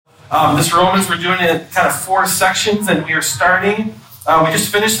This Romans, we're doing it in kind of 4 sections, and we are starting. We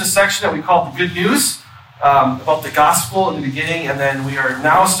just finished the section that we called the Good News, about the gospel in the beginning, and then we are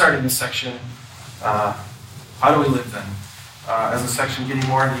now starting this section, how do we live then? As a section getting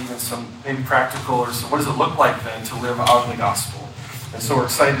more into even some maybe practical, or some, what does it look like then to live out in the gospel? And so we're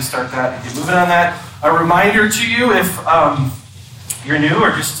excited to start that and get moving on that. A reminder to you, if you're new,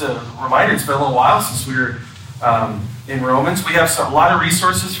 or just a reminder, it's been a little while since we were in Romans. We have a lot of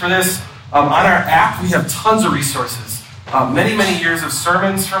resources for this. On our app, we have tons of resources. Many years of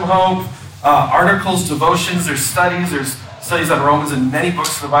sermons from Hope, articles, devotions, there's studies on Romans and many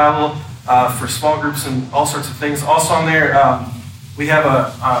books of the Bible for small groups and all sorts of things. Also on there, we have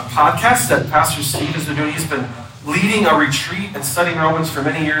a podcast that Pastor Steve has been doing. He's been leading a retreat and studying Romans for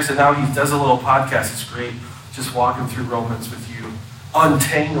many years, and now he does a little podcast. It's great, just walking through Romans with you,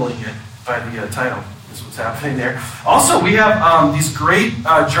 untangling it by the title is what's happening there. Also, we have these great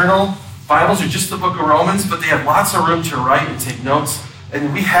journal Bibles, or just the book of Romans, but they have lots of room to write and take notes,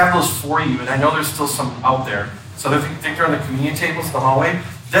 and we have those for you, and I know there's still some out there. So if you think they're on the communion tables in the hallway,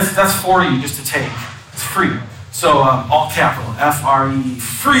 that's for you just to take. It's free. So all capital, F-R-E,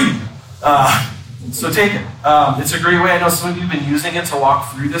 free. So take it. It's a great way. I know some of you have been using it to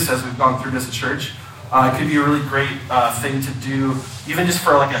walk through this as we've gone through it as a church. It could be a really great thing to do, even just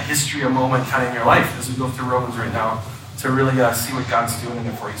for like a history, a moment kind of in your life as we go through Romans right now, to really see what God's doing in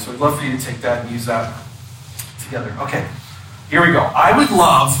it for you. So we'd love for you to take that and use that together. Okay, here we go. I would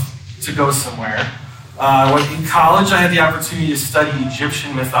love to go somewhere. In college, I had the opportunity to study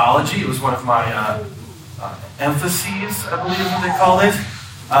Egyptian mythology. It was one of my emphases, I believe is what they called it.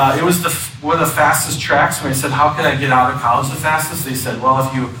 It was one of the fastest tracks. When I said, how can I get out of college the fastest? They said, well,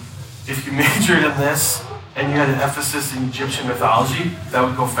 if you majored in this and you had an emphasis in Egyptian mythology, that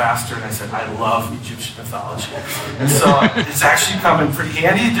would go faster. And I said, I love Egyptian mythology. And so it's actually come in pretty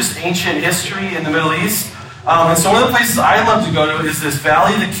handy, just ancient history in the Middle East. And so one of the places I love to go to is this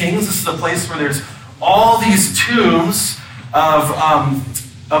Valley of the Kings. This is the place where there's all these tombs of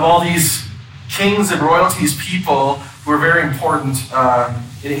all these kings and royalties, people who were very important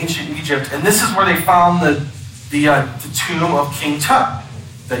in ancient Egypt. And this is where they found the tomb of King Tut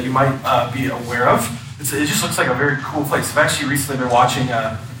that you might be aware of. It just looks like a very cool place. I've actually recently been watching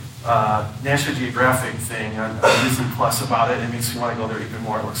a National Geographic thing on Disney Plus about it. It makes me want to go there even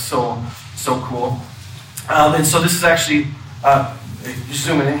more. It looks so cool. And so this is actually, just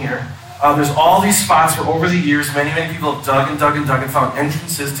zooming in here, there's all these spots where over the years many people have dug and found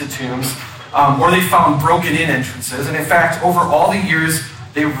entrances to tombs, or they found broken-in entrances. And in fact, over all the years,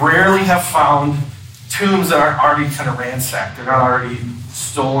 they rarely have found tombs that aren't already kind of ransacked. They're not already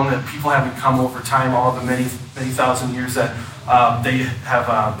stolen, that people haven't come over time, all the many thousand years that they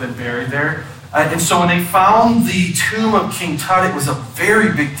have been buried there. And so when they found the tomb of King Tut, it was a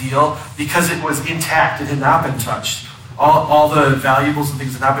very big deal because it was intact. It had not been touched. All the valuables and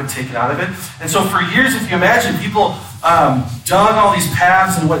things had not been taken out of it. And so for years, if you imagine, people dug all these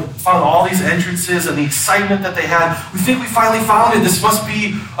paths and found all these entrances and the excitement that they had. We think we finally found it. This must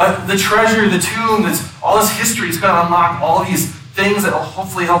be the treasure, the tomb. All this history is going to unlock all these things that will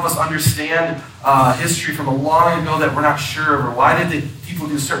hopefully help us understand history from a long ago that we're not sure of, or why did people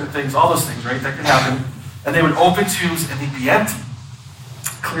do certain things, all those things, right? That could happen. And they would open tombs and they'd be empty.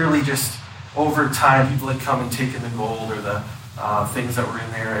 Clearly just over time, people had come and taken the gold or the things that were in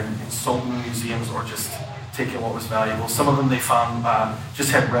there and sold them in museums, or just taken what was valuable. Some of them they found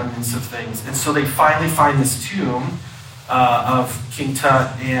just had remnants of things. And so they finally find this tomb of King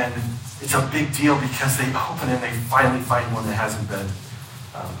Tut, and it's a big deal because they open and they finally find one that hasn't been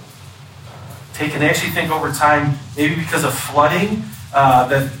taken. They actually think over time, maybe because of flooding,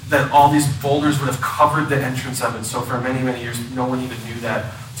 that all these boulders would have covered the entrance of it. So for many years, no one even knew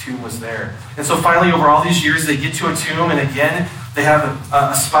that tomb was there. And so finally, over all these years, they get to a tomb, and again, they have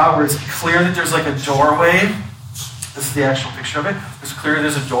a spot where it's clear that there's like a doorway. This is the actual picture of it. It's clear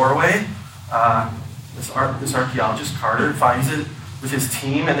there's a doorway. This archaeologist, Carter, finds it with his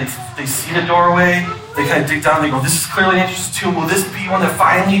team, and they see the doorway. They kind of dig down, and they go, this is clearly an interesting tomb. Will this be one that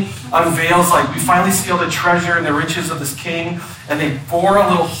finally unveils, like, we finally see all the treasure and the riches of this king? And they bore a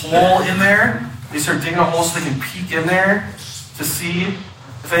little hole in there. They start digging a hole so they can peek in there to see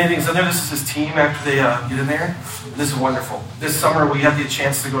if anything's in there. This is his team after they get in there. And this is wonderful. This summer, we had the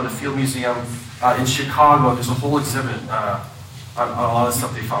chance to go to the Field Museum in Chicago. There's a whole exhibit on a lot of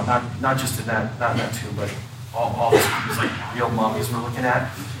stuff they found, not just in that tomb, but all these like real mummies we're looking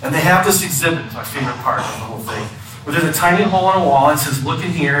at. And they have this exhibit, it's my favorite part of the whole thing, where there's a tiny hole in a wall, and it says, look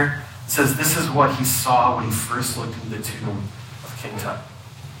in here. It says, this is what he saw when he first looked into the tomb of King Tut.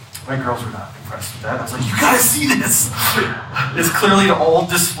 My girls were not impressed with that. I was like, you gotta see this. It's clearly an old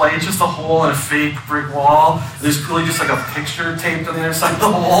display. It's just a hole in a fake brick wall. There's clearly just like a picture taped on the other side of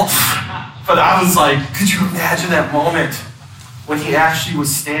the hole. But I was like, could you imagine that moment when he actually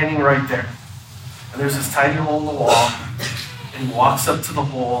was standing right there? And there's this tiny hole in the wall, and he walks up to the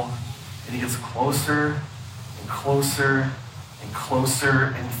hole, and he gets closer and closer and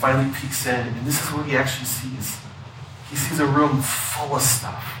closer, and he finally peeks in, and this is what he actually sees. He sees a room full of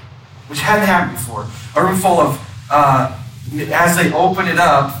stuff, which hadn't happened before. A room full of, as they open it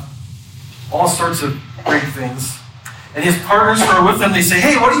up, all sorts of great things. And his partners who are with him, they say,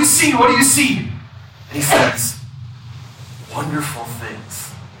 hey, what do you see? What do you see? And he says, wonderful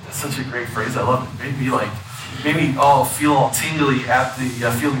things. That's such a great phrase. I love it. Made me all feel all tingly at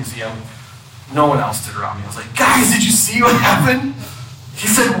the Field Museum. No one else did around me. I was like, guys, did you see what happened? He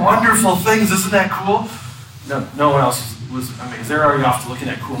said wonderful things. Isn't that cool? No one else was amazed. They're already off to looking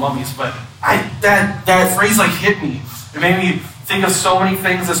at cool mummies, but that phrase like hit me. It made me think of so many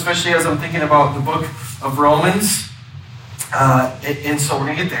things, especially as I'm thinking about the book of Romans. And so we're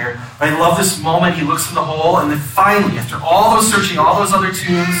going to get there. But I love this moment. He looks in the hole, and then finally, after all those searching, all those other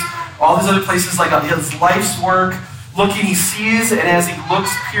tombs, all these other places, like his life's work, looking, he sees, and as he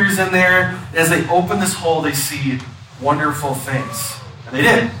looks, peers in there, and as they open this hole, they see wonderful things. And they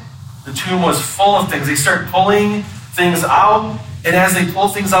did. The tomb was full of things. They start pulling things out, and as they pull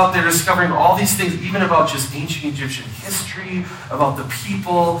things out, they're discovering all these things, even about just ancient Egyptian history, about the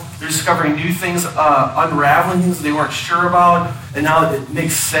people. They're discovering new things, unraveling things they weren't sure about, and now it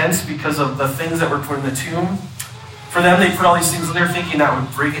makes sense because of the things that were put in the tomb. For them, they put all these things in there thinking that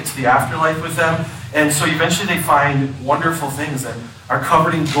would bring it to the afterlife with them, and so eventually they find wonderful things that are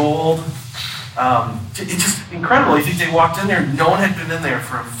covered in gold. It's just incredible. You think they walked in there, no one had been in there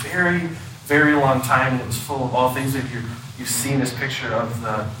for a very, very long time, and it was full of all things. Maybe you've seen this picture of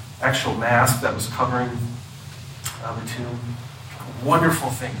the actual mask that was covering the tomb. Wonderful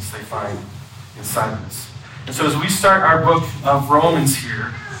things they find inside of this. And so as we start our book of Romans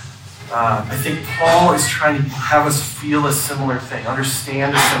here, I think Paul is trying to have us feel a similar thing,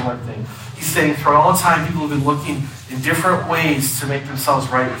 understand a similar thing. He's saying throughout all time, people have been looking in different ways to make themselves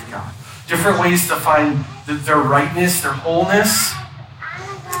right with God. Different ways to find their rightness, their wholeness.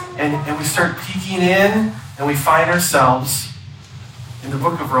 And we start peeking in, and we find ourselves in the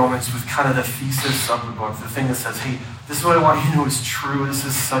book of Romans with kind of the thesis of the book, the thing that says, hey, this is what I want you to know is true. This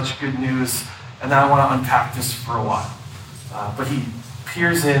is such good news. And now I want to unpack this for a while. But he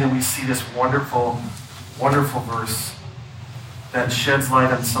peers in, and we see this wonderful, wonderful verse that sheds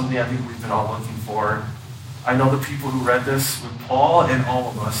light on something I think we've been all looking for. I know the people who read this with Paul and all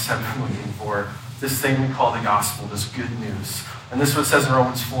of us have been looking for this thing we call the gospel, this good news. And this is what it says in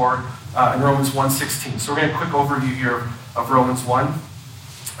Romans 4, in Romans 1:16. So we're going to quick overview here of Romans 1.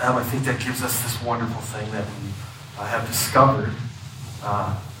 I think that gives us this wonderful thing that we have discovered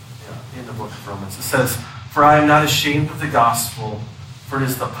in the book of Romans. It says, for I am not ashamed of the gospel, for it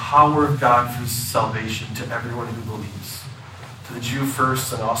is the power of God for salvation to everyone who believes, to the Jew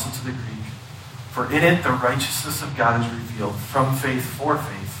first and also to the Greek. For in it the righteousness of God is revealed from faith for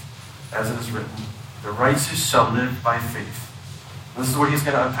faith, as it is written, the righteous shall live by faith. This is what he's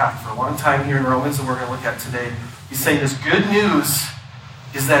going to unpack for a long time here in Romans, and we're going to look at today. He's saying this good news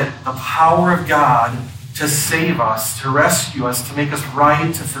is that the power of God to save us, to rescue us, to make us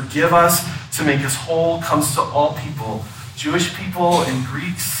right, to forgive us, to make us whole, comes to all people. Jewish people and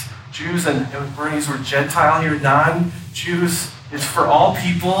Greeks, Jews, and we're going to use the word Gentile here, non-Jews. It's for all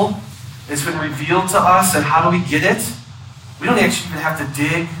people. It's been revealed to us, and how do we get it? We don't actually even have to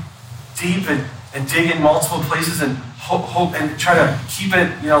dig deep and dig in multiple places and hope and try to keep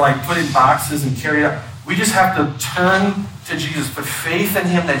it, like put it in boxes and carry it out. We just have to turn to Jesus, put faith in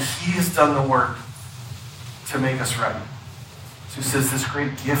him that he has done the work to make us right. So he says this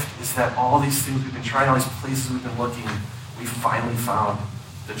great gift is that all these things we've been trying, all these places we've been looking, we finally found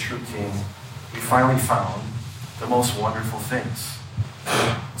the true King. We finally found the most wonderful things.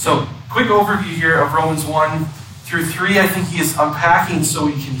 So, quick overview here of Romans 1 through 3. I think he is unpacking so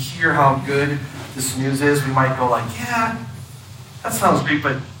we can hear how good this news is. We might go like, yeah, that sounds great,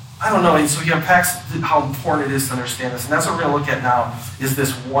 but I don't know. And so he unpacks how important it is to understand this. And that's what we're going to look at now, is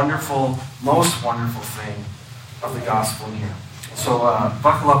this wonderful, most wonderful thing of the gospel in here. So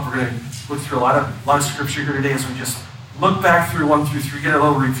buckle up. We're going to look through a lot of scripture here today as we just look back through 1 through 3, get a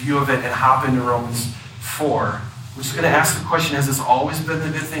little review of it, and hop into Romans 4. We're just going to ask the question, has this always been the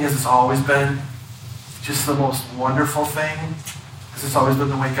good thing? Has this always been just the most wonderful thing? Has this always been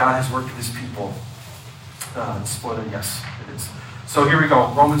the way God has worked with his people? Spoiler, yes, it is. So here we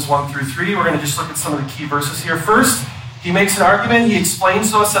go, Romans 1 through 3. We're going to just look at some of the key verses here. First, He makes an argument. He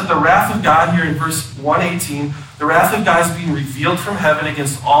explains to us that the wrath of God here in verse 118, the wrath of God is being revealed from heaven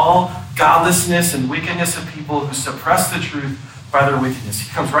against all godlessness and wickedness of people who suppress the truth by their wickedness. He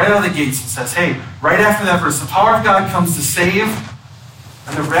comes right out of the gates and says, hey, right after that verse, the power of God comes to save,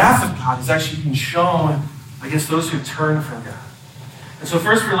 and the wrath of God is actually being shown against those who turn from God. And so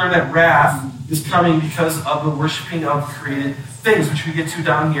first we learn that wrath is coming because of the worshiping of created things, which we get to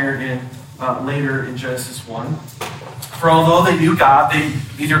down here in later in Genesis 1. For although they knew God, they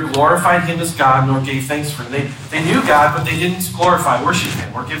neither glorified him as God nor gave thanks for him. They knew God, but they didn't glorify, worship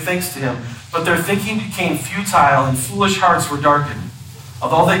him, or give thanks to him. But their thinking became futile, and foolish hearts were darkened.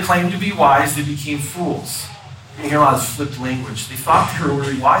 Although they claimed to be wise, they became fools. You hear a lot of flipped language. They thought they were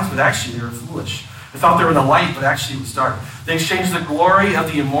really wise, but actually they were foolish. They thought they were in the light, but actually it was dark. They exchanged the glory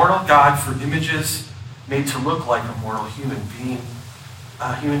of the immortal God for images made to look like a mortal human being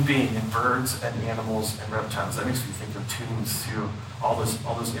and birds and animals and reptiles. That makes me think of tombs too. All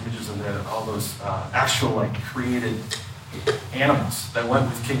those images in there, all those actual created animals that went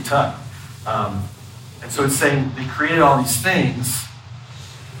with King Tut. And so it's saying they created all these things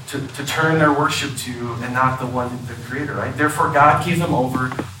to turn their worship to and not the one, the creator, right? Therefore God gave them over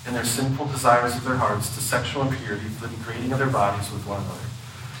in their sinful desires of their hearts to sexual impurity, for the degrading of their bodies with one another.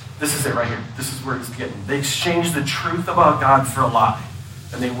 This is it right here. This is where it's getting. They exchanged the truth about God for a lie,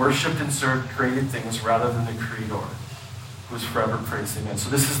 and they worshipped and served created things rather than the Creator, who is forever praised. Amen. So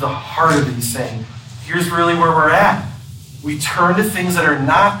this is the heart of it. He's saying, here's really where we're at. We turn to things that are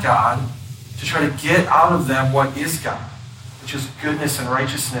not God to try to get out of them what is God, which is goodness and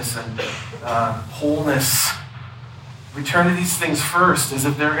righteousness and wholeness. We turn to these things first as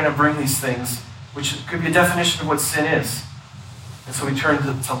if they're going to bring these things, which could be a definition of what sin is. And so we turn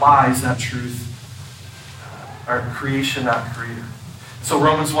to lies, not truth, our creation, not creator. So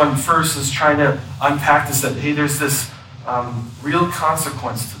Romans 1 first is trying to unpack this, that, hey, there's this real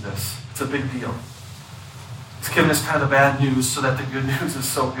consequence to this. It's a big deal. He's giving us kind of the bad news so that the good news is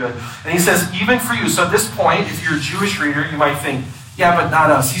so good. And he says, even for you. So at this point, if you're a Jewish reader, you might think, yeah, but not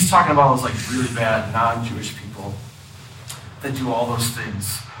us. He's talking about those really bad non-Jewish people that do all those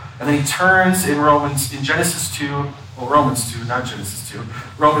things. And then he turns in Genesis 2, well, Romans 2, not Genesis 2.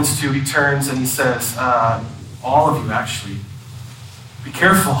 Romans 2, he turns and he says, all of you actually, be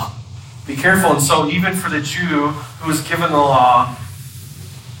careful. Be careful. And so even for the Jew who is given the law,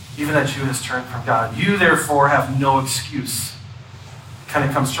 even that Jew has turned from God. You, therefore, have no excuse. Kind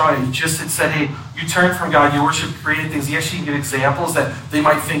of comes strong. He just had said, hey, you turned from God, you worship created things. He actually can get examples that they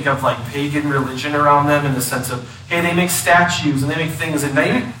might think of pagan religion around them in the sense of, hey, they make statues and they make things. And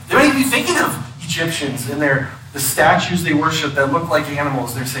they might be thinking of Egyptians and the statues they worship that look like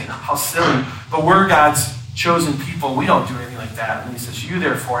animals. They're saying, how silly. But we're God's chosen people. We don't do anything like that. And he says, you,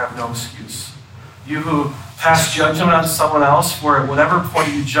 therefore, have no excuse. You who pass judgment on someone else, for at whatever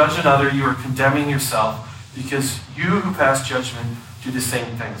point you judge another, you are condemning yourself, because you who pass judgment do the same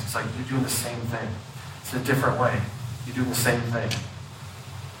things. It's like you're doing the same thing. It's a different way. You're doing the same thing.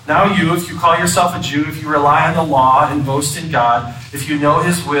 Now you, if you call yourself a Jew, if you rely on the law and boast in God, if you know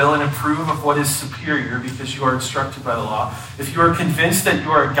his will and approve of what is superior because you are instructed by the law, if you are convinced that you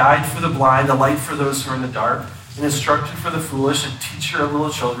are a guide for the blind, a light for those who are in the dark, an instructor for the foolish, a teacher of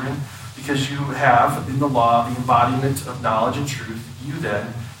little children, because you have in the law the embodiment of knowledge and truth, you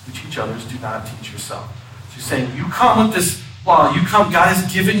then, who teach others, do not teach yourself. So he's saying, you come with this law. You come, God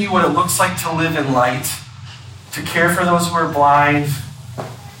has given you what it looks like to live in light, to care for those who are blind,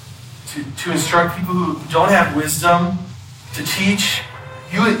 to instruct people who don't have wisdom, to teach.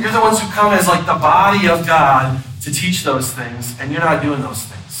 You're the ones who come as the body of God to teach those things, and you're not doing those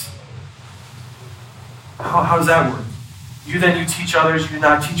things. How does that work? You teach others, you do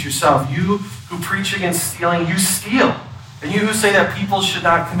not teach yourself. You who preach against stealing, you steal. And you who say that people should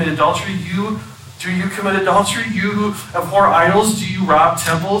not commit adultery, do you commit adultery? You who abhor idols, do you rob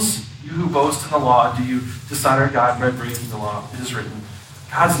temples? You who boast in the law, do you dishonor God by breaking the law? It is written,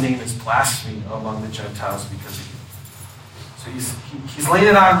 God's name is blasphemy among the Gentiles because of you. So he's laying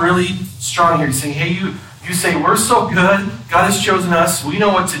it on really strong here. He's saying, hey, you say, we're so good. God has chosen us. We know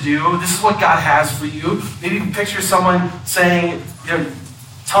what to do. This is what God has for you. Maybe you can picture someone saying,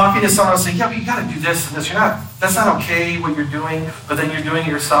 talking to someone else saying, yeah, but you got to do this and this. That's not okay what you're doing, but then you're doing it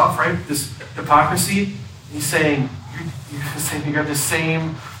yourself, right? This hypocrisy. He's saying, you have the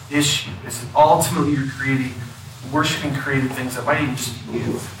same issue. It's ultimately you're worshiping created things that might even just be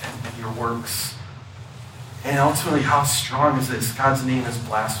you and your works. And ultimately, how strong is this? God's name is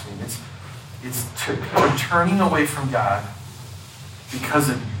blasphemy. People are turning away from God because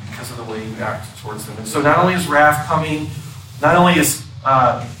of you, because of the way you act towards them. And so not only is wrath coming, not only is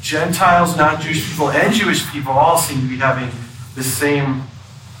Gentiles, non-Jewish people, and Jewish people all seem to be having the same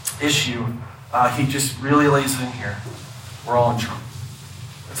issue. He just really lays it in here. We're all in trouble.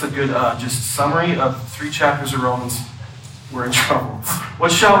 That's a good just summary of 3 chapters of Romans. We're in trouble.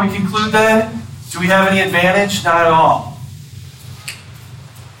 What shall we conclude then? Do we have any advantage? Not at all.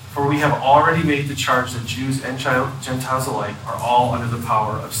 For we have already made the charge that Jews and Gentiles alike are all under the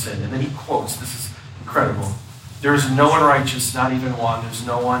power of sin. And then he quotes, this is incredible. There is no one righteous, not even one. There's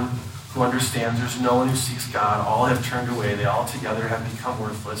no one who understands. There's no one who seeks God. All have turned away. They all together have become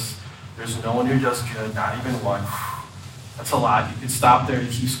worthless. There's no one who does good, not even one. That's a lot. You could stop there. You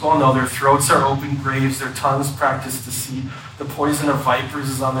keep scrolling. No, their throats are open graves. Their tongues practice deceit. The poison of vipers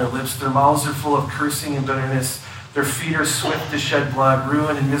is on their lips. Their mouths are full of cursing and bitterness. Their feet are swift to shed blood.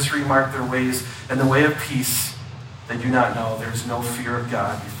 Ruin and misery mark their ways. And the way of peace they do not know. There is no fear of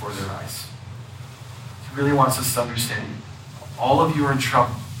God before their eyes. He really wants us to understand you. All of you are in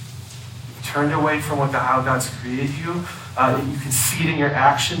trouble. You've turned away from how God's created you. You can see it in your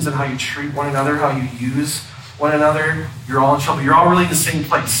actions and how you treat one another, how you use one another. You're all in trouble. You're all really in the same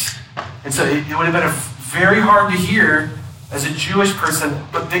place. And so it would have been very hard to hear as a Jewish person,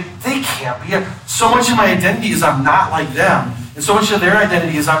 but they can't be. So much of my identity is I'm not like them. And so much of their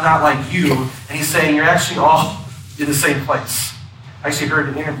identity is I'm not like you. And he's saying you're actually all in the same place. I actually heard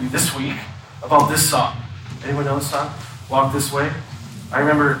an interview this week about this song. Anyone know this song? Walk This Way? I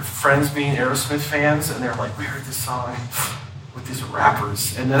remember friends being Aerosmith fans, and they're like, we heard this song with these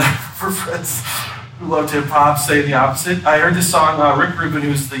rappers. And then I remember friends who loved hip-hop say the opposite. I heard this song, Rick Rubin,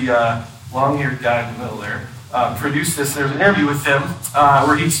 who's the long-haired guy in the middle there, produced this. There's an interview with him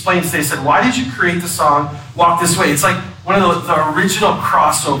where he explains, they said, why did you create the song Walk This Way? It's like one of the original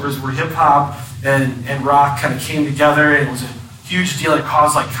crossovers where hip-hop and rock kind of came together, and it was a huge deal. It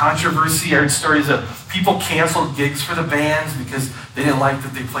caused like controversy. I heard stories of people canceled gigs for the bands because they didn't like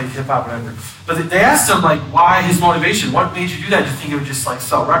that they played hip-hop or whatever. But they asked him like, why his motivation? What made you do that? Did you think it would just like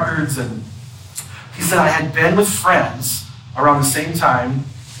sell records? And he said, I had been with friends around the same time,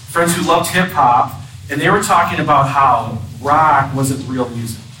 friends who loved hip-hop, and they were talking about how rock wasn't real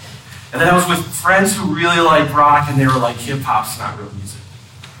music. And then I was with friends who really liked rock, and they were like, hip-hop's not real music.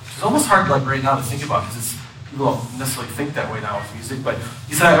 It's almost hard like right now to think about because people don't necessarily think that way now with music. But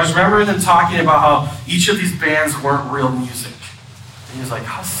he said, I was remembering them talking about how each of these bands weren't real music. And he was like,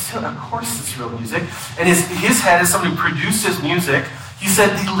 of course it's real music. And his head, as someone who produces music, he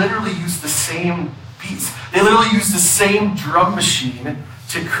said they literally use the same beats. They literally use the same drum machine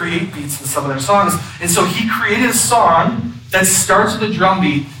to create beats in some of their songs. And so he created a song that starts with a drum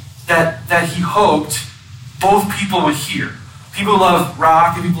beat that he hoped both people would hear. People who love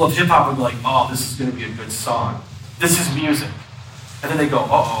rock and people who love hip-hop would be like, oh, this is going to be a good song. This is music. And then they go,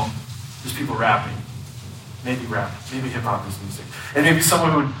 uh-oh, there's people rapping. Maybe rap. Maybe hip-hop is music. And maybe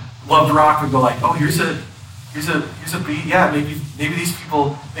someone who loved rock would go like, oh, here's a beat. Yeah, maybe these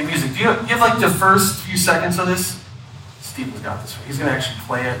people make music. Do you have like the first few seconds of this? Stephen's got this one. He's going to actually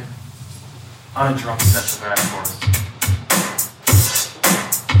play it on a drum set to that for us.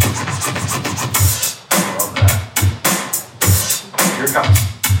 I love that. Here it comes.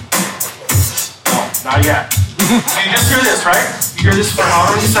 No, not yet. So you just hear this, right? You hear this for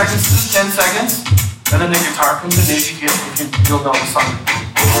how many seconds? This is 10 seconds. And then the guitar comes in, maybe you'll know the song.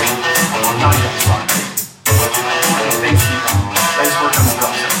 Not yet, song. Thanks, Stephen. Nice work on the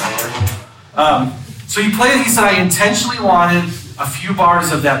drum set. So he played it, he said, I intentionally wanted a few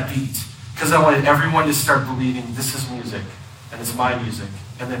bars of that beat because I wanted everyone to start believing this is music and it's my music,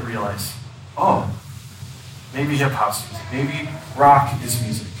 and then realize, oh, maybe hip-hop's music, maybe rock is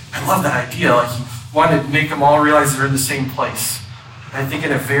music. I love that idea. Like he wanted to make them all realize they're in the same place. And I think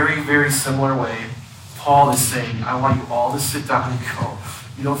in a very, very similar way, Paul is saying, I want you all to sit down and go,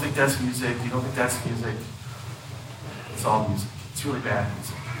 you don't think that's music, you don't think that's music. It's all music. It's really bad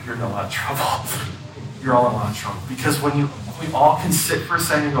music. You're in a lot of trouble. You're all in a lot of trouble. Because when we all can sit for a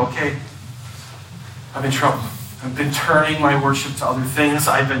second and go, okay, I'm in trouble. I've been turning my worship to other things.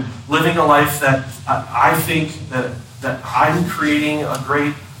 I've been living a life that I think that I'm creating a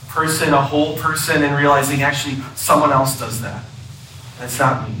great person, a whole person, and realizing actually someone else does that. And it's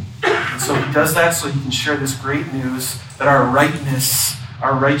not me. And so he does that so he can share this great news that our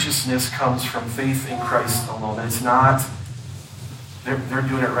righteousness comes from faith in Christ alone. That it's not they're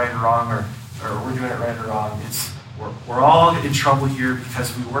doing it right or wrong, or we're doing it right or wrong. We're all in trouble here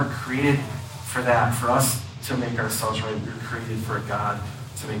because we weren't created for that, for us to make ourselves right. We were created for a God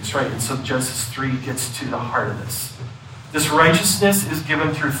to make us right. And so Genesis 3 gets to the heart of this. This righteousness is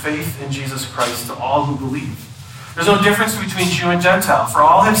given through faith in Jesus Christ to all who believe. There's no difference between Jew and Gentile. For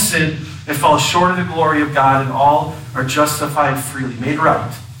all have sinned and fall short of the glory of God, and all are justified freely, made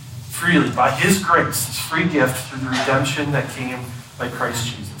right, freely, by his grace, his free gift through the redemption that came by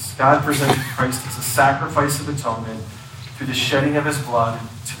Christ Jesus. God presented Christ as a sacrifice of atonement through the shedding of his blood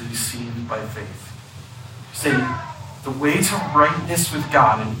to be received by faith. Say, the way to rightness with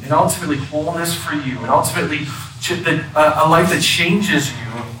God and ultimately wholeness for you, and ultimately a life that changes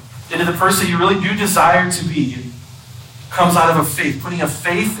you into the person you really do desire to be, comes out of a faith, putting a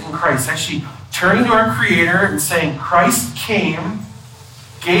faith in Christ, actually turning to our Creator and saying, Christ came,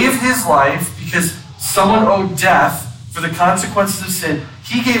 gave his life because someone owed death for the consequences of sin.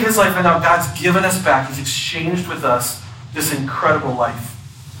 He gave his life, and now God's given us back. He's exchanged with us this incredible life.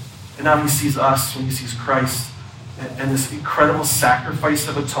 And now he sees us when he sees Christ and this incredible sacrifice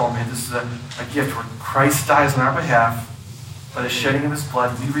of atonement. This is a gift where Christ dies on our behalf. By the shedding of his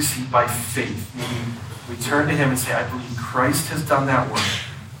blood, we receive by faith. Meaning, we turn to him and say, I believe Christ has done that work.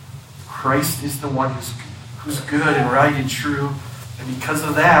 Christ is the one who's good and right and true. And because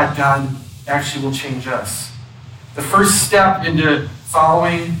of that, God actually will change us. The first step into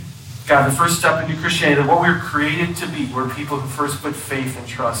following God, the first step into Christianity, what we're created to be, we're people who first put faith and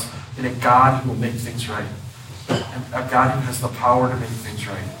trust in a God who will make things right. A God who has the power to make things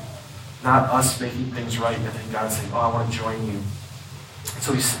right. Not us making things right and then God saying, oh, I want to join you.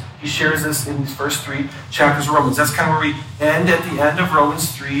 So he shares this in these first 3 chapters of Romans. That's kind of where we end at the end of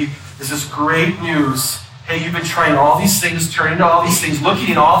Romans 3. Is this great news. Hey, you've been trying all these things, turning to all these things,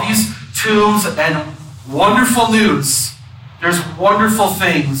 looking at all these tombs, and wonderful news. There's wonderful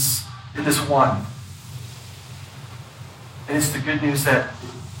things in this one. And it's the good news that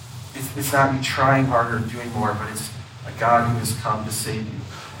it's not you trying harder and doing more, but it's a God who has come to save you.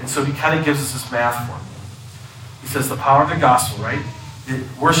 And so he kind of gives us this math formula. He says the power of the gospel, right? The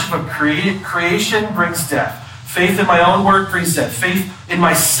worship of creation brings death. Faith in my own work brings death. Faith in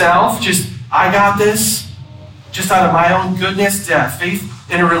myself, just I got this, just out of my own goodness, death. Faith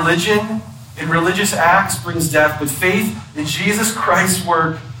in a religion, in religious acts brings death. But faith in Jesus Christ's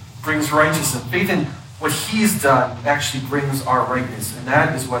work brings righteousness. Faith in what he's done actually brings our rightness. And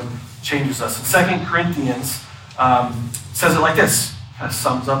that is what changes us. And 2 Corinthians says it like this. Kind of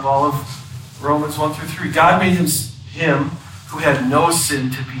sums up all of Romans 1 through 3. God made him who had no sin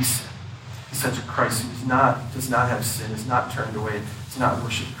to be sin. He said to Christ, who does not have sin, is not turned away, does not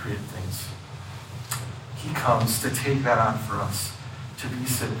worship created things. He comes to take that on for us, to be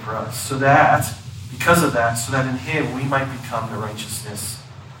sin for us, so that, because of that, so that in him we might become the righteousness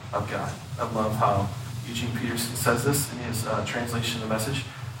of God. I love how Eugene Peterson says this in his translation of the Message.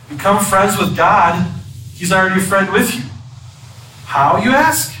 Become friends with God, he's already a friend with you. How, you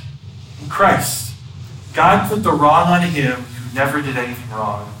ask? In Christ. God put the wrong on him who never did anything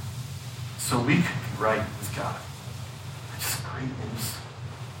wrong, so we could be right with God. It's just great news.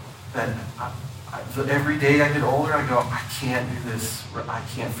 That every day I get older, I go, I can't do this. I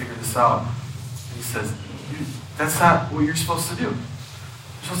can't figure this out. And he says, that's not what you're supposed to do. You're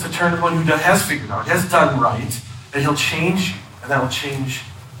supposed to turn to the one who has figured out, has done right, and he'll change you, and that will change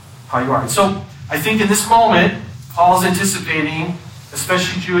how you are. And so I think in this moment, Paul's anticipating,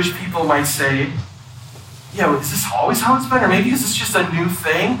 especially Jewish people might say, yeah, is this always how it's been? Or maybe is this just a new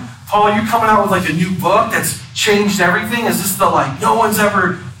thing? Paul, you're coming out with like a new book that's changed everything? Is this the like, no one's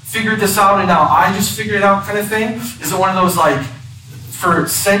ever figured this out and now I just figured it out kind of thing? Is it one of those like, for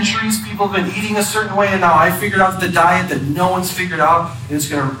centuries people have been eating a certain way and now I figured out the diet that no one's figured out and it's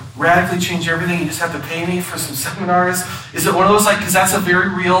going to radically change everything? You just have to pay me for some seminars? Is it one of those like, because that's a very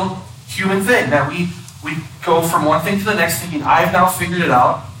real human thing that we go from one thing to the next thinking, I've now figured it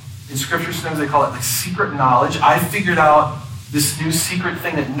out. In Scripture, sometimes they call it like secret knowledge. I've figured out this new secret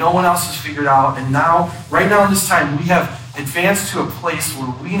thing that no one else has figured out. And now, right now in this time, we have advanced to a place where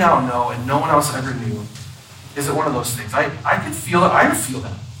we now know and no one else ever knew. Is it one of those things? I could feel it. I would feel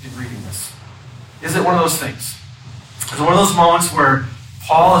that in reading this. Is it one of those things? Is it one of those moments where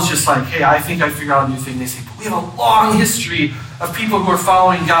Paul is just like, hey, I think I figured out a new thing. They say, but we have a long history of people who are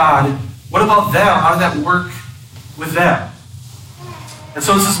following God. What about them? How did that work with them? And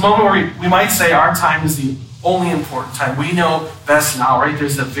so it's this moment where we might say our time is the only important time. We know best now, right?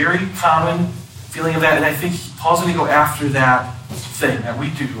 There's a very common feeling of that, and I think Paul's going to go after that thing that we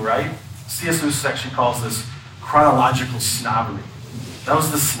do, right? C.S. Lewis actually calls this chronological snobbery. That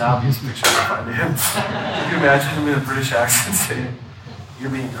was the snobbiest picture I find of him. Can you imagine him in a British accent saying, you're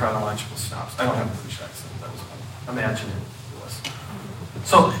being chronological snobs? I don't have a British accent. That was fun. Imagine it.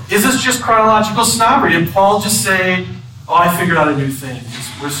 So, is this just chronological snobbery? Did Paul just say, oh, I figured out a new thing.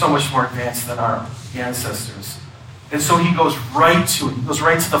 We're so much more advanced than our ancestors. And so he goes right to it. He goes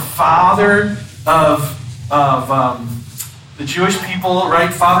right to the father of the Jewish people,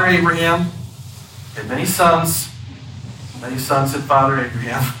 right? Father Abraham had many sons. Many sons had Father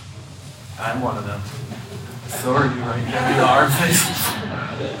Abraham. I'm one of them. So are you, right? You are.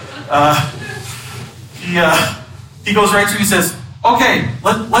 He goes right to, he says, okay,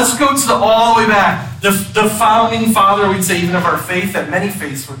 let's go to all the way back. The founding father, we'd say, even of our faith, that many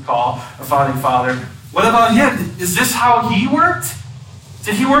faiths would call a founding father. What about him? Is this how he worked?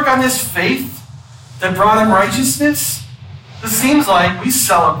 Did he work on this faith that brought him righteousness? It seems like we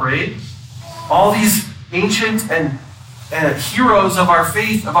celebrate all these ancient and heroes of our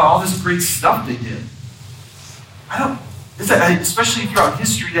faith about all this great stuff they did. Especially throughout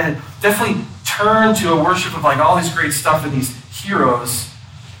history, that definitely turned to a worship of like all this great stuff and these heroes.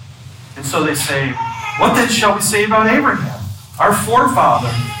 And so they say, what then shall we say about Abraham, our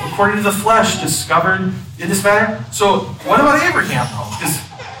forefather, according to the flesh, discovered in this matter? So what about Abraham, though? Because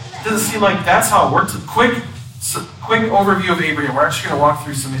it doesn't seem like that's how it works. Quick overview of Abraham. We're actually going to walk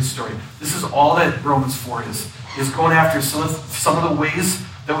through some of his story. This is all that Romans 4 is going after some of the ways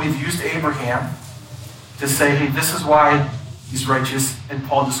that we've used Abraham to say, hey, this is why he's righteous. And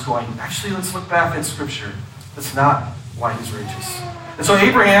Paul just going, actually, let's look back at Scripture. That's not why he's righteous. And so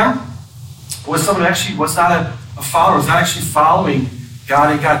Abraham was someone who actually was not a follower, was not actually following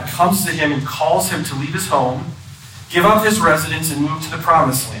God, and God comes to him and calls him to leave his home, give up his residence, and move to the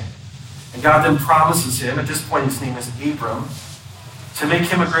promised land. And God then promises him, at this point his name is Abram, to make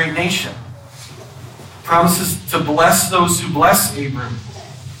him a great nation. Promises to bless those who bless Abram.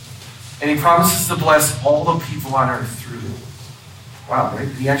 And he promises to bless all the people on earth through him. Wow, right?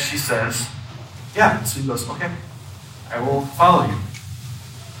 He actually says, yeah. So he goes, okay, I will follow you.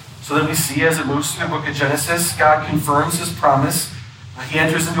 So then we see as it moves through the book of Genesis, God confirms his promise. He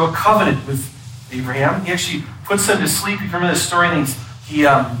enters into a covenant with Abraham. He actually puts him to sleep. You remember this story? And he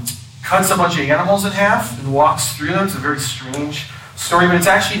cuts a bunch of animals in half and walks through them. It's a very strange story, but it's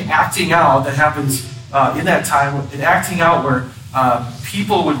actually an acting out that happens in that time. An acting out where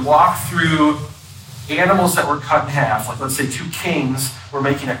people would walk through animals that were cut in half. Like let's say two kings were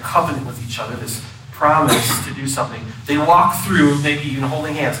making a covenant with each other, this promise to do something. They walk through, maybe even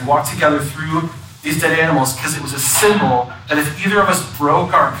holding hands, and walk together through these dead animals because it was a symbol that if either of us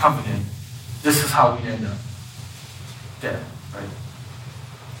broke our covenant, this is how we'd end up. Dead, right?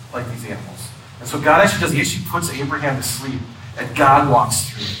 Like these animals. And so God actually does, he actually puts Abraham to sleep, and God walks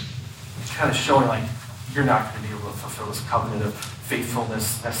through it. It's kind of showing like, you're not going to be able to fulfill this covenant of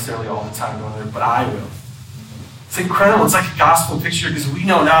faithfulness necessarily all the time, but I will. It's incredible. It's like a gospel picture because we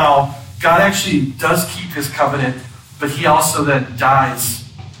know now God actually does keep his covenant, but he also then dies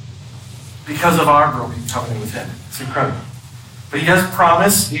because of our broken covenant with him. It's incredible. But he does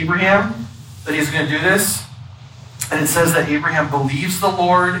promise Abraham that he's going to do this. And it says that Abraham believes the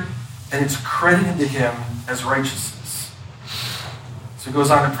Lord and it's credited to him as righteousness. So he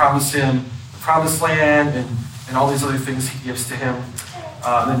goes on to promise him the promised land and all these other things he gives to him.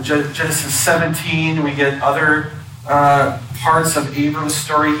 Then Genesis 17, we get other parts of Abram's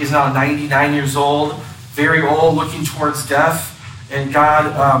story. He's now 99 years old, very old, looking towards death. And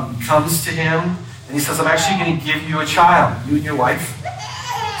God comes to him and he says, I'm actually going to give you a child. You and your wife,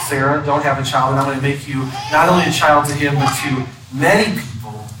 Sarah, don't have a child, and I'm going to make you not only a child to him, but to many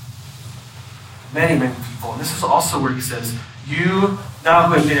people. Many, many people. And this is also where he says, you now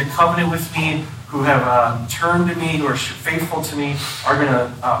who have made a covenant with me, who have turned to me, who are faithful to me, are going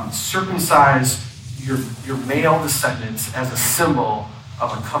to circumcise your male descendants as a symbol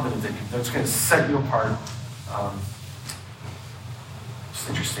of a covenant that's going to set you apart. It's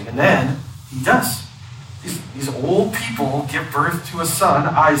interesting. And then he does. These old people give birth to a son,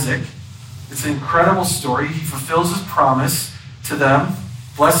 Isaac. It's an incredible story. He fulfills his promise to them,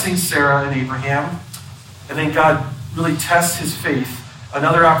 blessing Sarah and Abraham. And then God really tests his faith.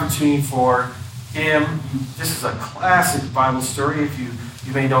 Another opportunity for him. This is a classic Bible story. If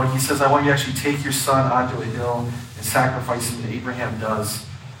you may know it, he says, I want you to actually take your son onto a hill and sacrifice him. And Abraham does.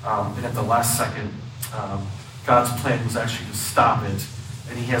 And at the last second, God's plan was actually to stop it.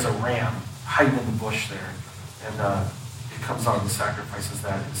 And he has a ram hiding in the bush there. And it comes out and sacrifices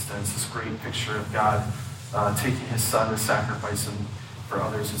that instead. It's this great picture of God taking his son to sacrifice him for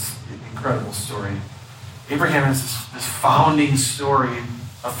others. It's an incredible story. Abraham is this founding story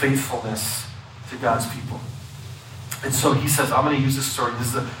of faithfulness to God's people. And so he says, I'm going to use this story. This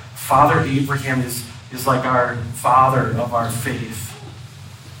is the Father Abraham is like our father of our faith.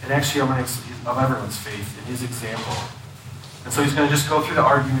 And actually, of everyone's faith in his example. And so he's going to just go through the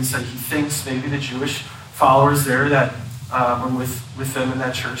arguments that he thinks maybe the Jewish followers there that were with them in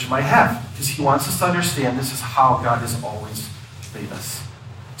that church might have. Because he wants us to understand this is how God has always made us.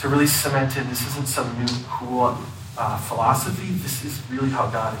 To really cement in, this isn't some new cool philosophy. This is really how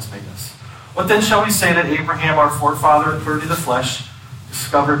God has made us. What then shall we say that Abraham, our forefather, according to the flesh,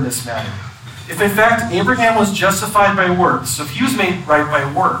 discovered in this matter? If in fact Abraham was justified by works, so if he was made right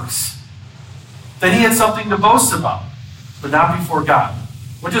by works, then he had something to boast about, but not before God.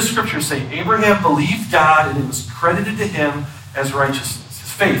 What does Scripture say? Abraham believed God, and it was credited to him as righteousness.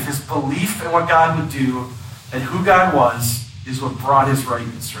 His faith, his belief in what God would do and who God was is what brought his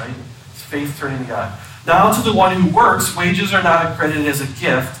rightness, right? His faith turning to God. Now to the one who works, wages are not accredited as a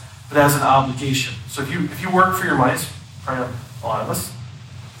gift, but as an obligation. So if you work for your money, it's probably a lot of us,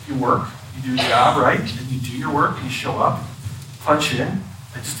 if you work, you do your job, right? And you do your work, and you show up, punch in.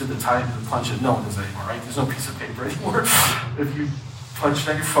 I just did the punch in. No one does that anymore, right? There's no piece of paper anymore. If you punch it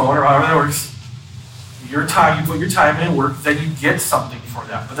on your phone or however that works, your time, you put your time in and work, then you get something for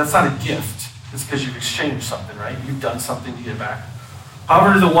that. But that's not a gift. It's because you've exchanged something, right? You've done something to get back.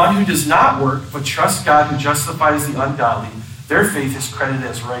 However, the one who does not work, but trusts God who justifies the ungodly, their faith is credited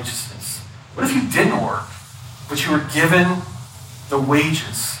as righteousness. What if you didn't work, but you were given the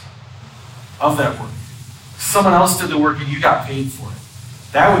wages of that work? Someone else did the work and you got paid for it.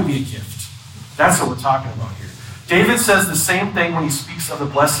 That would be a gift. That's what we're talking about here. David says the same thing when he speaks of the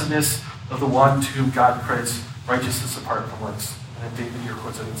blessedness of the one to whom God credits righteousness apart from works. And then David here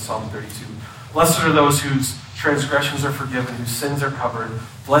quotes it in Psalm 32. Blessed are those whose transgressions are forgiven, whose sins are covered.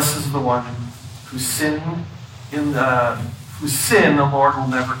 Blessed is the one whose sin the Lord will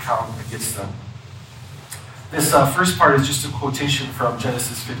never count against them. This first part is just a quotation from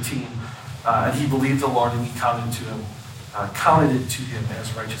Genesis 15. And he believed the Lord, and he counted it to him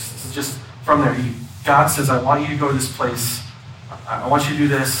as righteousness. It's just from there, God says, I want you to go to this place. I want you to do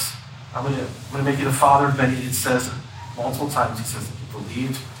this. I'm going to make you the father of many. It says multiple times, he says, he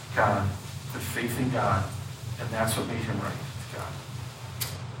believed God, put faith in God, and that's what made him right with God.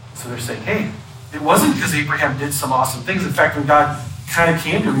 So they're saying, hey, it wasn't because Abraham did some awesome things. In fact, when God kind of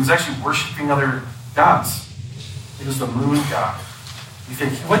came to him, he was actually worshiping other gods. It was the moon god. You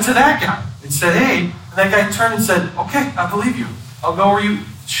think, he went to that guy and said, hey, and that guy turned and said, okay, I believe you. I'll go where you,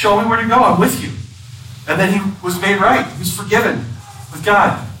 show me where to go, I'm with you. And then he was made right. He was forgiven with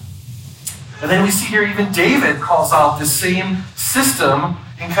God. And then we see here even David calls out the same system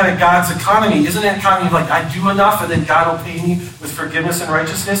in kind of God's economy. Isn't it economy like I do enough and then God will pay me with forgiveness and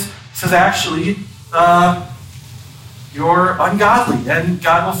righteousness? It says actually, you're ungodly and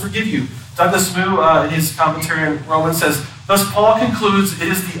God will forgive you. Douglas Moo, in his commentary on Romans, says, thus Paul concludes it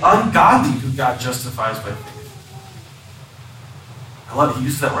is the ungodly who God justifies by faith. I love it. He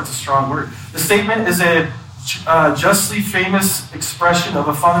uses that word. It's a strong word. The statement is a justly famous expression of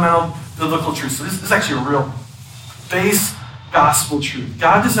a fundamental biblical truth. So this is actually a real base gospel truth.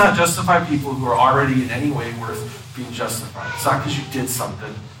 God does not justify people who are already in any way worth being justified. It's not because you did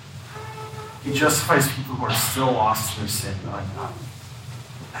something. He justifies people who are still lost in their sin and ungodly.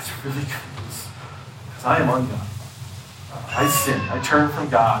 That's really good news. Because I am ungodly. I sinned. I turned from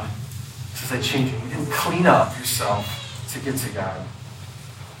God. It says I changed you. You didn't clean up yourself to get to God.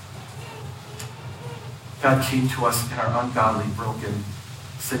 God came to us in our ungodly, broken,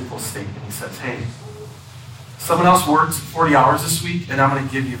 sinful state, and he says, hey, someone else worked 40 hours this week, and I'm going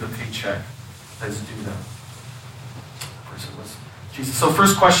to give you the paycheck that is due them. The person was Jesus. So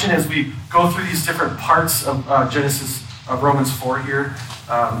first question as we go through these different parts of Romans 4 here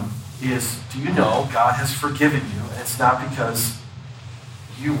is, do you know God has forgiven you, and it's not because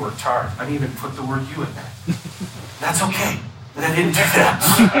you worked hard. I didn't even put the word you in there. That's okay, but I didn't do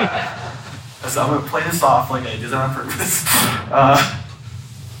that. So I'm going to play this off like I did on purpose.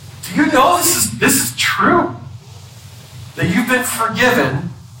 Do you know this is true? That you've been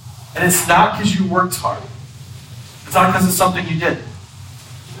forgiven, and it's not because you worked hard. It's not because of something you did.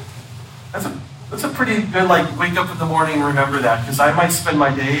 That's a pretty good, wake up in the morning and remember that, because I might spend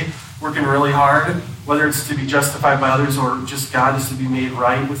my day working really hard, whether it's to be justified by others or just God is to be made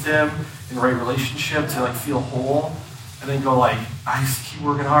right with Him, in right relationship, to feel whole, and then go I just keep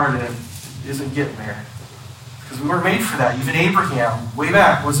working hard and it isn't getting there. Because we weren't made for that. Even Abraham, way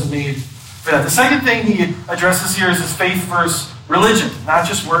back, wasn't made for that. The second thing he addresses here is his faith versus religion. Not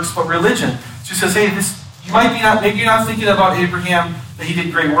just works, but religion. So he says, hey, maybe you're not thinking about Abraham that he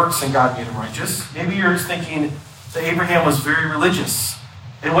did great works and God made him righteous. Maybe you're just thinking that Abraham was very religious.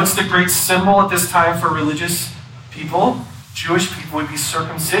 And what's the great symbol at this time for religious people? Jewish people would be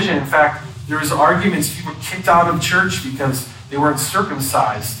circumcision. In fact, there was arguments, people were kicked out of church because they weren't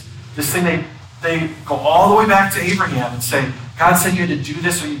circumcised. This thing, they go all the way back to Abraham and say, God said you had to do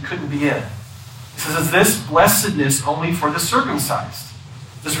this or you couldn't be in. He says, is this blessedness only for the circumcised?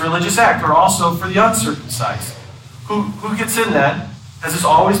 This religious act, or also for the uncircumcised? Who gets in that? Has this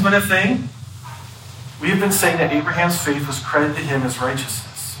always been a thing? We have been saying that Abraham's faith was credited to him as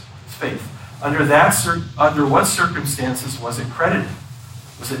righteousness. His faith. Under what circumstances was it credited?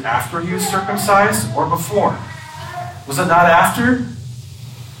 Was it after he was circumcised or before? Was it not after,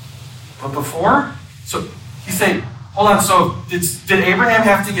 but before? So he's saying, hold on, so did Abraham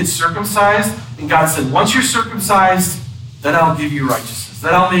have to get circumcised? And God said, once you're circumcised, then I'll give you righteousness.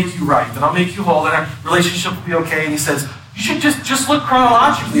 Then I'll make you right. Then I'll make you whole. Then our relationship will be okay. And he says, you should just look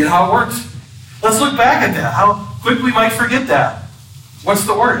chronologically at how it works. Let's look back at that, how quick we might forget that. What's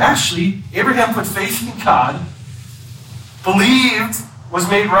the word? Actually, Abraham put faith in God, believed, was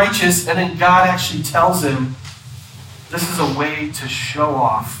made righteous, and then God actually tells him, this is a way to show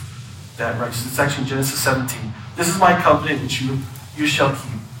off that righteousness. It's actually in Genesis 17. This is my covenant which you shall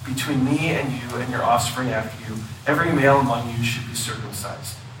keep between me and you and your offspring after you. Every male among you should be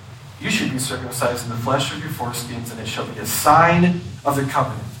circumcised. You should be circumcised in the flesh of your foreskins, and it shall be a sign of the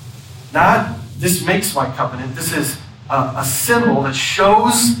covenant. Not, this makes my covenant. This is a symbol that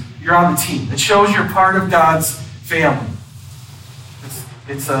shows you're on the team. It shows you're part of God's family.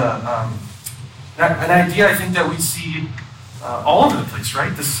 It's an idea, I think, that we see all over the place,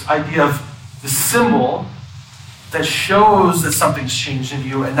 right? This idea of the symbol that shows that something's changed in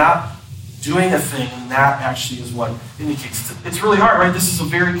you and not doing a thing, and that actually is what indicates. It's really hard, right? This is a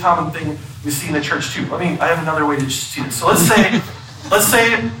very common thing we see in the church too. I have another way to see this. So let's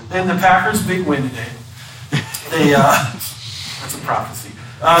say in the Packers' big win today, that's a prophecy.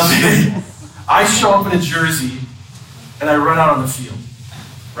 I show up in a jersey and I run out on the field,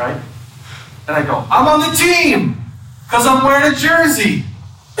 right? And I go, I'm on the team because I'm wearing a jersey,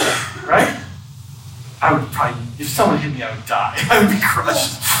 right? I would probably, if someone hit me, I would die. I would be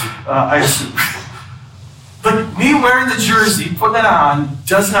crushed, I assume. But me wearing the jersey, putting it on,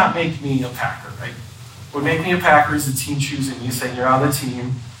 does not make me a Packer, right? What would make me a Packer is the team choosing me, saying you're on the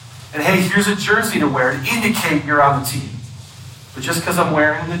team. And hey, here's a jersey to wear to indicate you're on the team. But just because I'm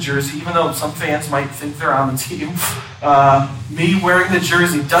wearing the jersey, even though some fans might think they're on the team, me wearing the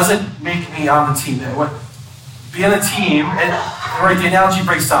jersey doesn't make me on the team. Being a team, and right, the analogy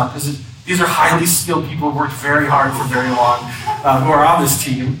breaks down because these are highly skilled people who worked very hard for very long, who are on this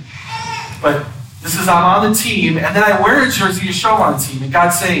team. But this is, I'm on the team, and then I wear a jersey to show I'm on the team. And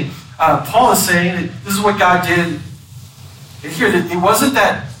God's saying, Paul is saying that this is what God did. And here, it wasn't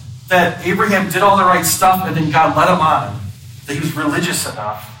that Abraham did all the right stuff and then God let him on, that he was religious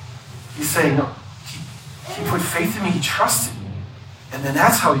enough. He's saying, no, he put faith in me, he trusted me. And then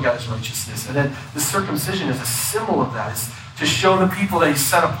that's how he got his righteousness. And then the circumcision is a symbol of that. It's to show the people that he's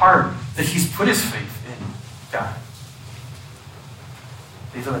set apart, that he's put his faith in God.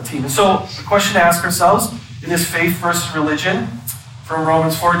 He's on the team. And so the question to ask ourselves, in this faith versus religion, from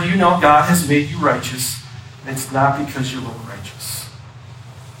Romans 4, do you know God has made you righteous, and it's not because you look righteous?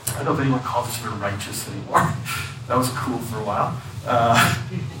 I don't know if anyone calls this word righteous anymore. That was cool for a while.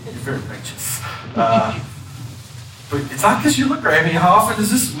 You're very righteous. But it's not because you look right. I mean, how often does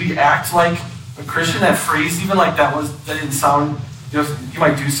this, we act like a Christian? That phrase, even like that didn't sound, you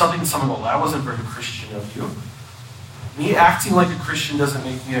might do something and someone will, that wasn't very Christian of you. Me acting like a Christian doesn't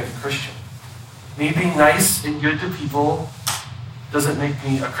make me a Christian. Me being nice and good to people doesn't make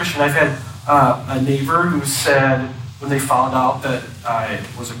me a Christian. I've had a neighbor who said, when they found out that I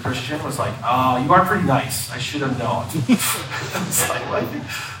was a Christian, was like, you are pretty nice. I should have known. It's like, well, I think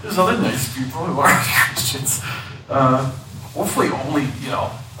there's other nice people who aren't Christians. Hopefully only,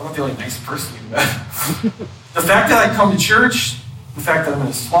 I'm not the only nice person you met. The fact that I come to church, the fact that I'm in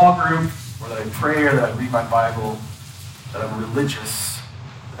a small group, or that I pray, or that I read my Bible, that I'm religious,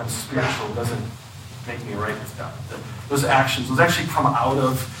 that I'm spiritual, doesn't make me right with God. Those actions, those actually come out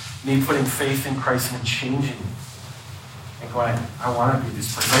of me putting faith in Christ and changing me. And going, I want to be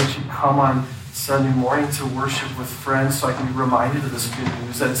this person. I actually come on Sunday morning to worship with friends so I can be reminded of this good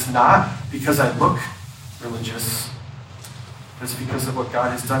news, that it's not because I look religious, but it's because of what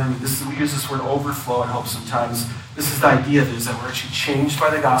God has done in me. We use this word overflow, I hope sometimes. This is the idea is that we're actually changed by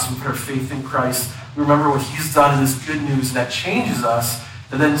the gospel, we put our faith in Christ. We remember what he's done in this good news, and that changes us,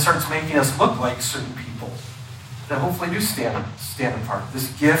 and then starts making us look like certain people that hopefully do stand apart.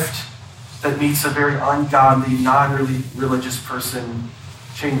 This gift that meets a very ungodly, non-really religious person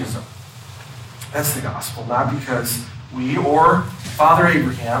changes them. That's the gospel, not because we or Father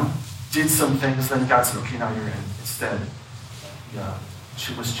Abraham did some things, then God said, okay, now you're in. Instead,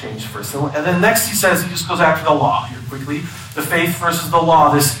 she was changed first. And then next he says, he just goes after the law here quickly. The faith versus the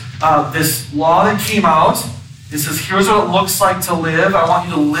law. This law that came out, it says, here's what it looks like to live. I want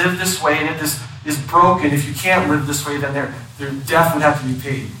you to live this way. And if this is broken, if you can't live this way, then their death would have to be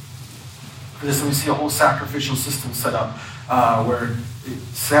paid. For this, and we see a whole sacrificial system set up where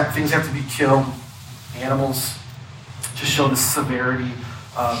things have to be killed. animals to show the severity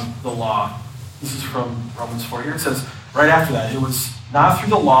of the law. This is from Romans 4 here. It says, right after that, it was not through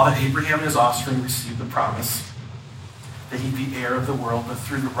the law that Abraham and his offspring received the promise that he'd be heir of the world, but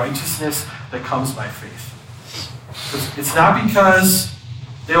through the righteousness that comes by faith. It's not because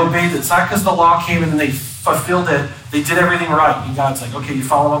they obeyed it. It's not because the law came and then they fulfilled it. They did everything right. And God's like, okay, you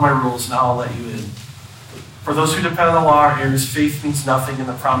follow all my rules, now I'll let you in. For those who depend on the law are heirs, faith means nothing and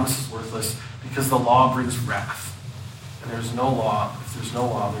the promise is worthless because the law brings wrath. And there's no law. If there's no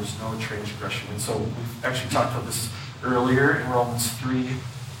law, there's no transgression. And so we've actually talked about this earlier in Romans 3.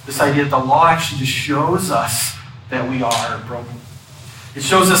 This idea that the law actually just shows us that we are broken. It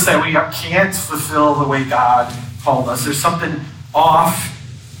shows us that we can't fulfill the way God called us. There's something off.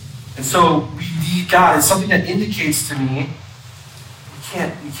 And so we need God. It's something that indicates to me,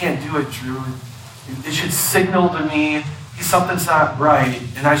 you can't do it, Drew. It should signal to me something's not right,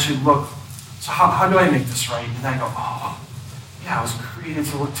 and I should look. So how do I make this right? And I go, oh, yeah, I was created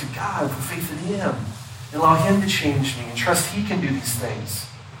to look to God, put faith in Him, and allow Him to change me, and trust He can do these things.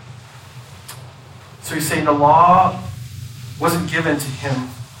 So he's saying the law wasn't given to him.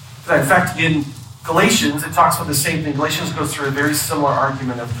 In fact, in Galatians, it talks about the same thing. Galatians goes through a very similar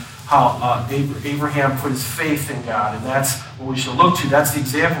argument of how Abraham put his faith in God, and that's what we should look to. That's the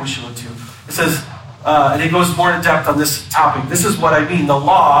example we should look to. It says, and it goes more in depth on this topic. This is what I mean. The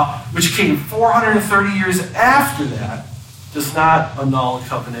law, which came 430 years after that, does not annul a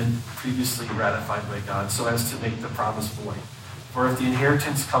covenant previously ratified by God so as to make the promise void. For if the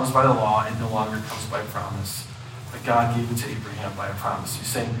inheritance comes by the law, it no longer comes by promise. But God gave it to Abraham by a promise. He's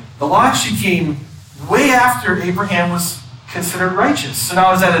saying the law actually came way after Abraham was considered righteous. So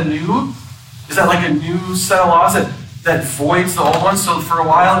now is that like a new set of laws that voids the old ones? So for a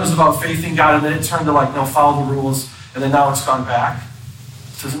while it was about faith in God, and then it turned to follow the rules, and then now it's gone back.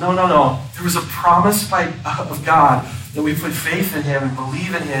 It says, no. There was a promise of God that we put faith in Him and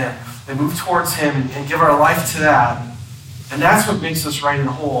believe in Him and move towards Him and give our life to that. And that's what makes us right and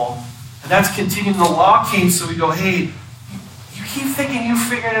whole. And that's continuing. The law came so we go, hey, you keep thinking you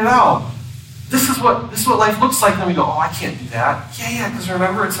figured it out. This is what life looks like. And then we go, oh, I can't do that. Yeah, because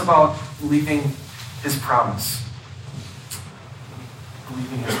remember, it's about believing His promise.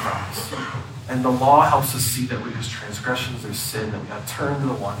 Believing His promise. And the law helps us see that we have transgressions, there's sin, that we got to turn to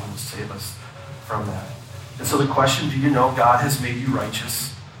the one who will save us from that. And so the question, do you know God has made you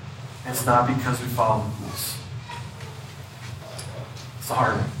righteous? And it's not because we follow the rules. It's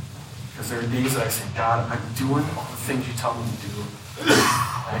hard. Because there are days that I say, God, I'm doing all the things you tell me to do.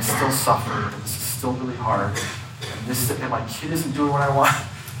 And I still suffer. And this is still really hard. And my kid isn't doing what I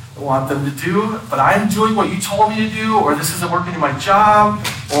want them to do, but I'm doing what you told me to do, or this isn't working in my job,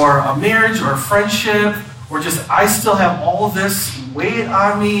 or a marriage, or a friendship, or just I still have all of this weight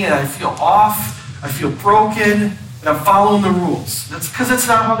on me, and I feel off, I feel broken, and I'm following the rules. That's because that's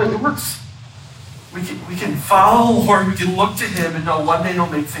not how it works. We can follow the Lord, we can look to Him and know one day He'll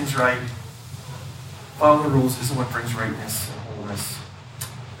make things right. Following the rules isn't what brings rightness and wholeness.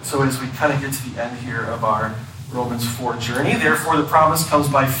 And so as we kind of get to the end here of our Romans 4 journey, therefore the promise comes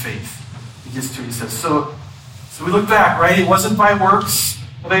by faith. He gets to it, he says, so we look back, right? It wasn't by works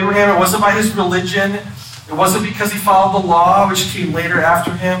of Abraham, it wasn't by his religion, it wasn't because he followed the law, which came later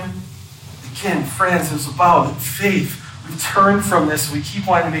after him. Again, friends, it's about faith. We've turned from this. We keep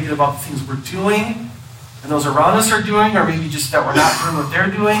wanting to make it about the things we're doing and those around us are doing, or maybe just that we're not doing what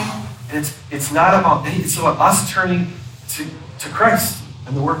they're doing. And it's not about any, it's about us turning to Christ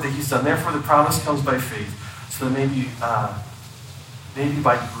and the work that He's done. Therefore, the promise comes by faith. So that maybe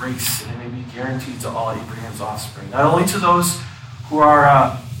by grace, and it may be guaranteed to all Abraham's offspring. Not only to those who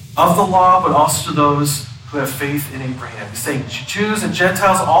are of the law, but also to those who have faith in Abraham. He's saying Jews and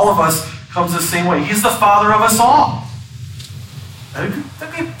Gentiles, all of us, comes the same way. He's the father of us all. That'd be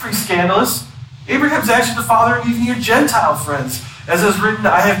pretty scandalous. Abraham's actually the father of even your Gentile friends. As is written,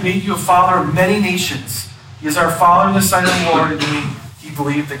 I have made you a father of many nations. He is our father in the sight of the Lord, and he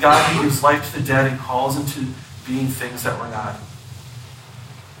believed that God who gives life to the dead and calls into being things that were not.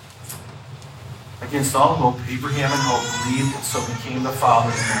 Against all hope, Abraham in hope believed and so became the father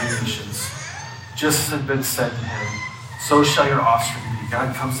of many nations. Just as had been said to him, so shall your offspring be.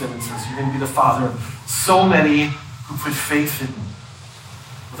 God comes in and says, you're going to be the father of so many who put faith in me.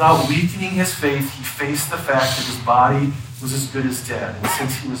 Without weakening his faith, he faced the fact that his body was as good as dead. And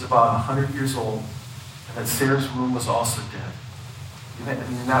since he was about 100 years old, and that Sarah's womb was also dead. In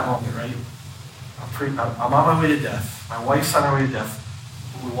that moment, right? I'm on my way to death. My wife's on her way to death.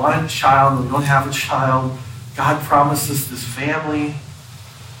 We want a child, and we don't have a child. God promised us this family.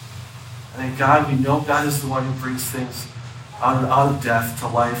 And God, we know God is the one who brings things out of death to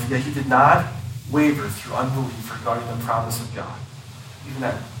life. Yet He did not waver through unbelief regarding the promise of God, even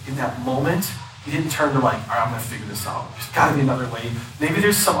in that moment, he didn't turn to like, all right, I'm going to figure this out. There's got to be another way. Maybe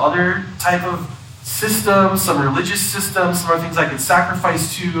there's some other type of system, some religious system, some other things I could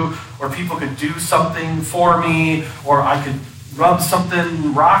sacrifice to, or people could do something for me, or I could rub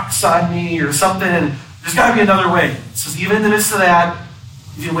rocks on me or something, and there's got to be another way. It says even in the midst of that,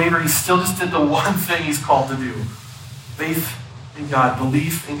 he didn't waver. He still just did the one thing he's called to do. Faith in God,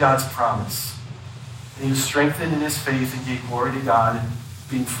 belief in God's promise. And he was strengthened in his faith and gave glory to God,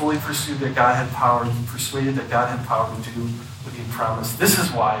 being fully persuaded that God had power to do what he had promised. This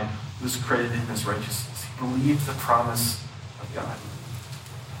is why it was credited him as righteousness. He believed the promise of God.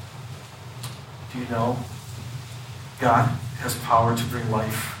 Do you know God has power to bring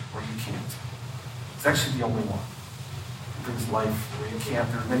life where you can't? It's actually the only one who brings life where you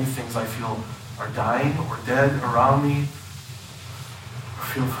can't. There are many things I feel are dying or dead around me.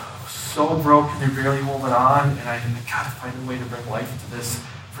 I feel so broken, they're barely holding on, and I got to find a way to bring life to this,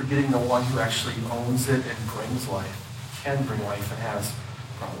 forgetting the one who actually owns it and brings life, can bring life and has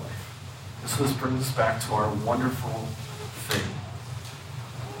brought life. And so this brings us back to our wonderful thing.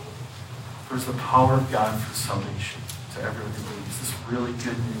 There's the power of God for salvation to everyone who believes. This really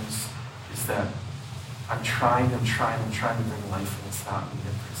good news is that I'm trying to bring life, and it's not me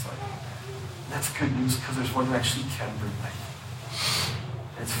that brings life. And that's good news because there's one who actually can bring life.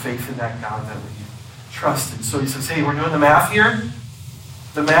 And it's faith in that God that we trust. And so he says, hey, we're doing the math here.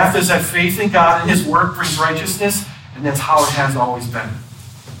 The math is that faith in God and his work brings righteousness, and that's how it has always been.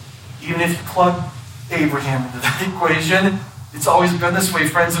 Even if you plug Abraham into that equation, it's always been this way,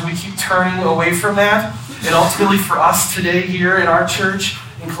 friends, and we keep turning away from that. And ultimately for us today here in our church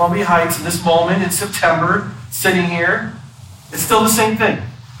in Columbia Heights, in this moment in September, sitting here, it's still the same thing.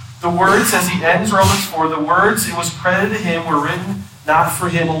 The words, as he ends Romans 4, the words, it was credited to him, were written not for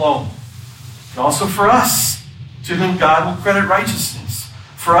him alone, but also for us, to whom God will credit righteousness.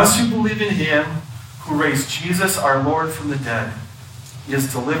 For us who believe in him, who raised Jesus our Lord from the dead, he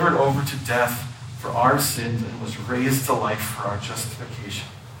is delivered over to death for our sins and was raised to life for our justification.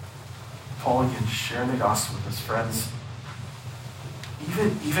 Paul again sharing the gospel with his friends.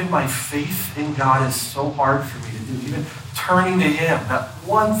 Even my faith in God is so hard for me to do. Even turning to him, that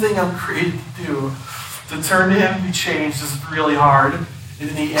one thing I'm created to do, to turn to him and be changed is really hard. And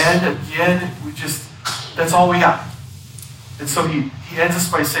in the end, again, that's all we got. And so he ends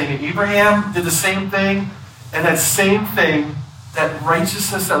us by saying, Abraham did the same thing, and that same thing, that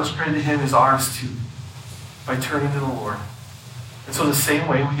righteousness that was credited to him is ours too, by turning to the Lord. And so the same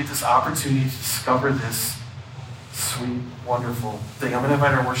way we get this opportunity to discover this sweet, wonderful thing. I'm going to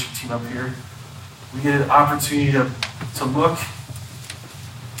invite our worship team up here. We get an opportunity to look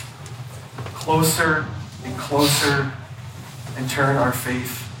closer and closer and turn our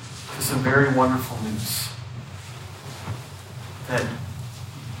faith to some very wonderful news. That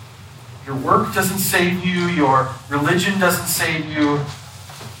your work doesn't save you, your religion doesn't save you,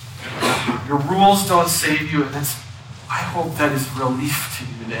 your rules don't save you, and I hope that is relief to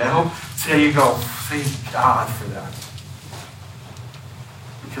you today. I hope today you go, thank God for that.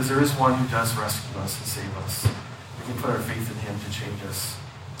 Because there is one who does rescue us and save us. We can put our faith in him to change us.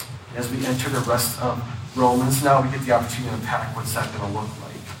 And as we enter the rest of Romans, now we get the opportunity to unpack what's that going to look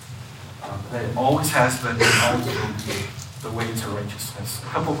like. And it always has been, and always will be, the way to righteousness. A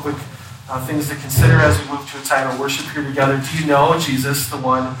couple quick things to consider as we move to a time of worship here together. Do you know Jesus, the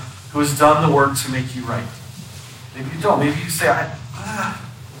one who has done the work to make you right? Maybe you don't. Maybe you say,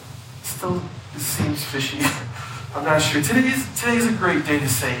 still, this seems fishy. I'm not sure. Today's a great day to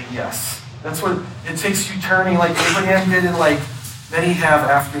say yes. That's what it takes, you turning like Abraham did and like many have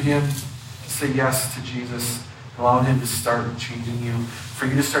after him, to say yes to Jesus, allowing him to start changing you, for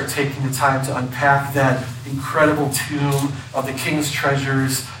you to start taking the time to unpack that incredible tomb of the King's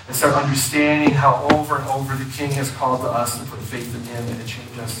treasures and start understanding how over and over the King has called to us to put faith in him and to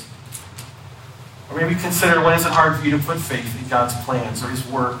change us. Or maybe consider, when is it hard for you to put faith in God's plans or his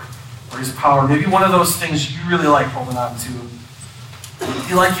work or his power? Maybe one of those things you really like holding on to.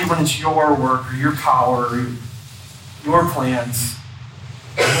 You like it when it's your work or your power or your plans.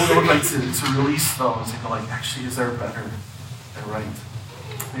 What would it look like to release those and go like, actually, is there better and right?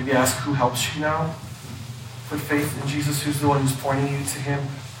 Maybe ask who helps you now. Put faith in Jesus, who's the one who's pointing you to him.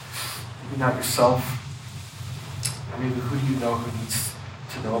 Maybe not yourself. Or maybe who do you know who needs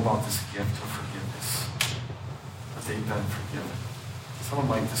to know about this gift of forgiveness? That they've been forgiven. Someone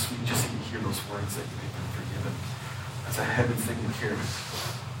might this week just need to hear those words that they've been forgiven. That's a heavy thing to hear.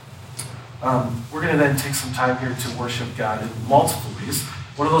 We're going to then take some time here to worship God in multiple ways.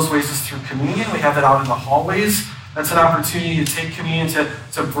 One of those ways is through communion. We have it out in the hallways. That's an opportunity to take communion,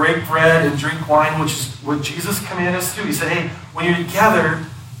 to break bread and drink wine, which is what Jesus commanded us to do. He said, hey, when you're together,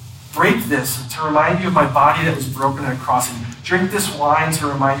 break this to remind you of my body that was broken on a cross, and drink this wine to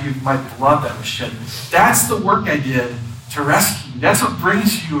remind you of my blood that was shed. That's the work I did to rescue you. That's what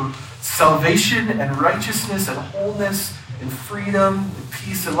brings you salvation and righteousness and wholeness and freedom and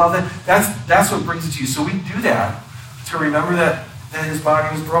peace and love. That's what brings it to you. So we do that to remember that his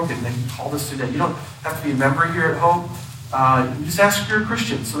body was broken, that he called us to that. You don't have to be a member here at Hope. You just ask if you're a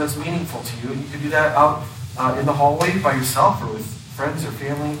Christian, so that's meaningful to you. And you can do that out in the hallway by yourself or with friends or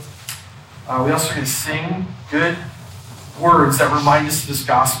family. We also are going to sing good words that remind us of this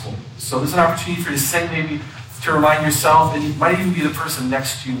gospel. So there's an opportunity for you to sing, maybe to remind yourself, and it might even be the person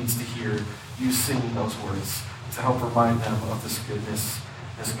next to you needs to hear you singing those words to help remind them of this goodness,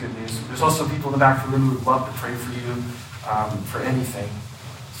 this good news. There's also people in the back of the room who would love to pray for you for anything.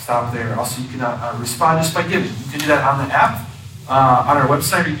 Stop there. Also, you can respond just by giving. You can do that on the app, on our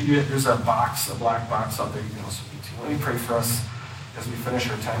website, or you can do it. There's a box, a black box out there you can also do too. Let me pray for us as we finish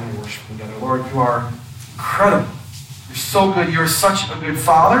our time in worship together. Lord, you are incredible. You're so good. You're such a good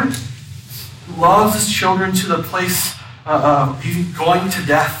Father who loves his children to the place of even going to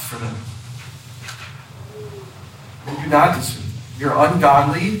death for them. You do not deserve it. You're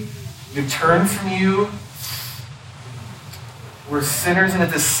ungodly. You turn from you. We're sinners, and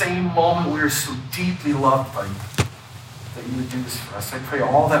at the same moment, we are so deeply loved by you that you would do this for us. I pray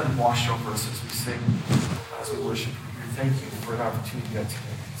all that would wash over us as we sing, as we worship you. Thank you for an opportunity to get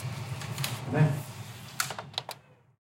together. Amen.